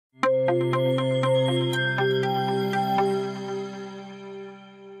Here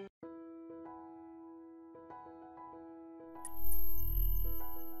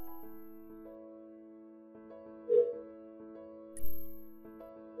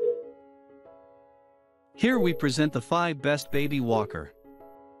we present the 5 best baby walker.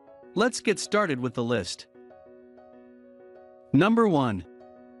 Let's get started with the list. Number 1.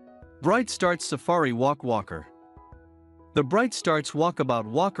 Bright Starts Safari Walk Walker. The Bright Starts Walkabout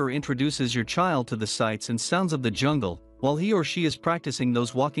Walker introduces your child to the sights and sounds of the jungle while he or she is practicing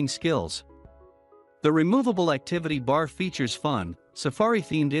those walking skills. The removable activity bar features fun,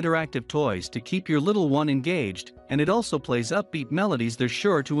 safari-themed interactive toys to keep your little one engaged, and it also plays upbeat melodies they're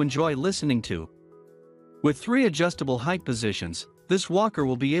sure to enjoy listening to. With 3 adjustable height positions, this walker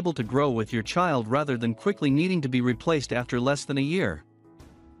will be able to grow with your child rather than quickly needing to be replaced after less than a year.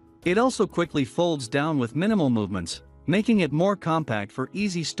 It also quickly folds down with minimal movements, making it more compact for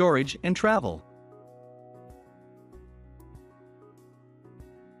easy storage and travel.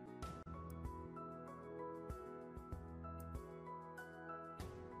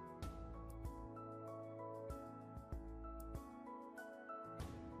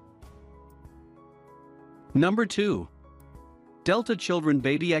 Number 2. Delta Children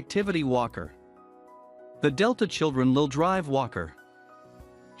Baby Activity Walker. The Delta Children Lil Drive Walker.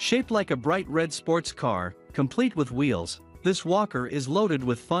 Shaped like a bright red sports car, complete with wheels, this walker is loaded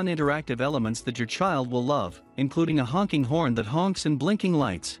with fun interactive elements that your child will love, including a honking horn that honks and blinking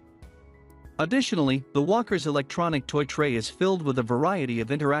lights. Additionally, the walker's electronic toy tray is filled with a variety of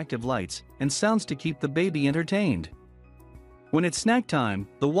interactive lights and sounds to keep the baby entertained. When it's snack time,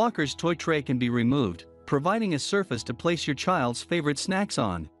 the walker's toy tray can be removed, providing a surface to place your child's favorite snacks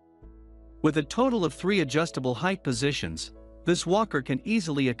on. With a total of 3 adjustable height positions, this walker can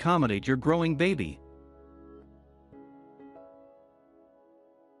easily accommodate your growing baby.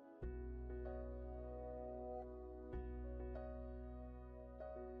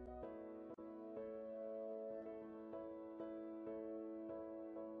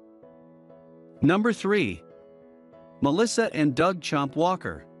 Number 3. Melissa and Doug Chomp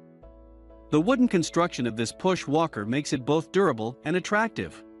Walker. The wooden construction of this push walker makes it both durable and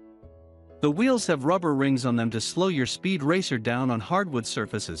attractive. The wheels have rubber rings on them to slow your speed racer down on hardwood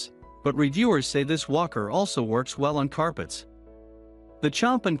surfaces, but reviewers say this walker also works well on carpets. The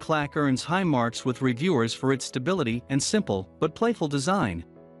Chomp and Clack earns high marks with reviewers for its stability and simple but playful design.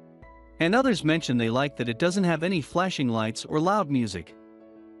 And others mention they like that it doesn't have any flashing lights or loud music.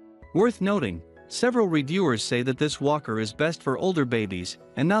 Worth noting, several reviewers say that this walker is best for older babies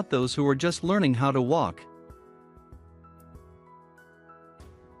and not those who are just learning how to walk.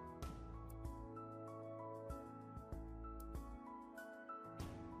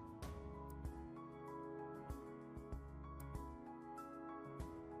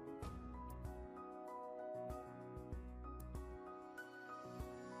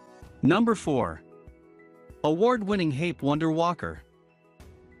 Number 4. Award-winning Hape Wonder Walker.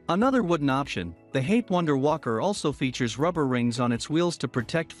 Another wooden option, the Hape Wonder Walker also features rubber rings on its wheels to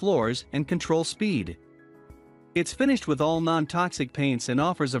protect floors and control speed. It's finished with all non-toxic paints and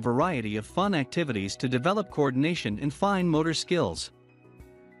offers a variety of fun activities to develop coordination and fine motor skills.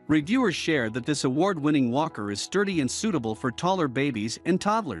 Reviewers share that this award-winning walker is sturdy and suitable for taller babies and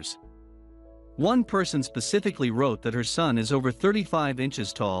toddlers. One person specifically wrote that her son is over 35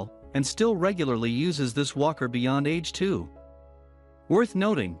 inches tall and still regularly uses this walker beyond age 2. Worth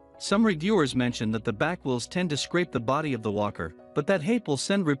noting, some reviewers mention that the back wheels tend to scrape the body of the walker, but that Hape will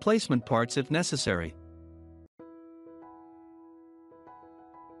send replacement parts if necessary.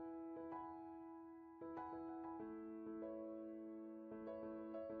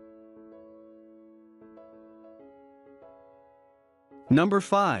 Number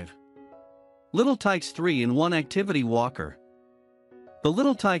 5. Little Tikes 3-in-1 Activity Walker. The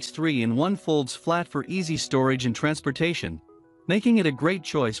Little Tikes 3-in-1 folds flat for easy storage and transportation, making it a great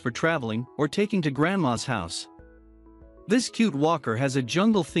choice for traveling or taking to grandma's house. This cute walker has a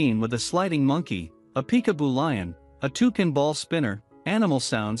jungle theme with a sliding monkey, a peekaboo lion, a toucan ball spinner, animal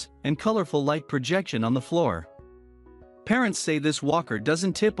sounds, and colorful light projection on the floor. Parents say this walker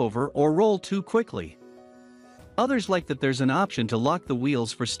doesn't tip over or roll too quickly. Others like that there's an option to lock the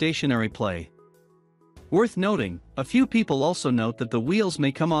wheels for stationary play. Worth noting, a few people also note that the wheels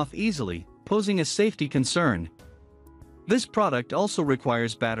may come off easily, posing a safety concern. This product also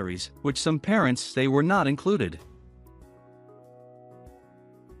requires batteries, which some parents say were not included.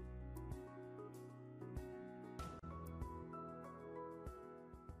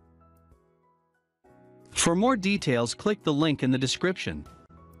 For more details, click the link in the description.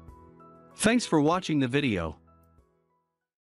 Thanks for watching the video.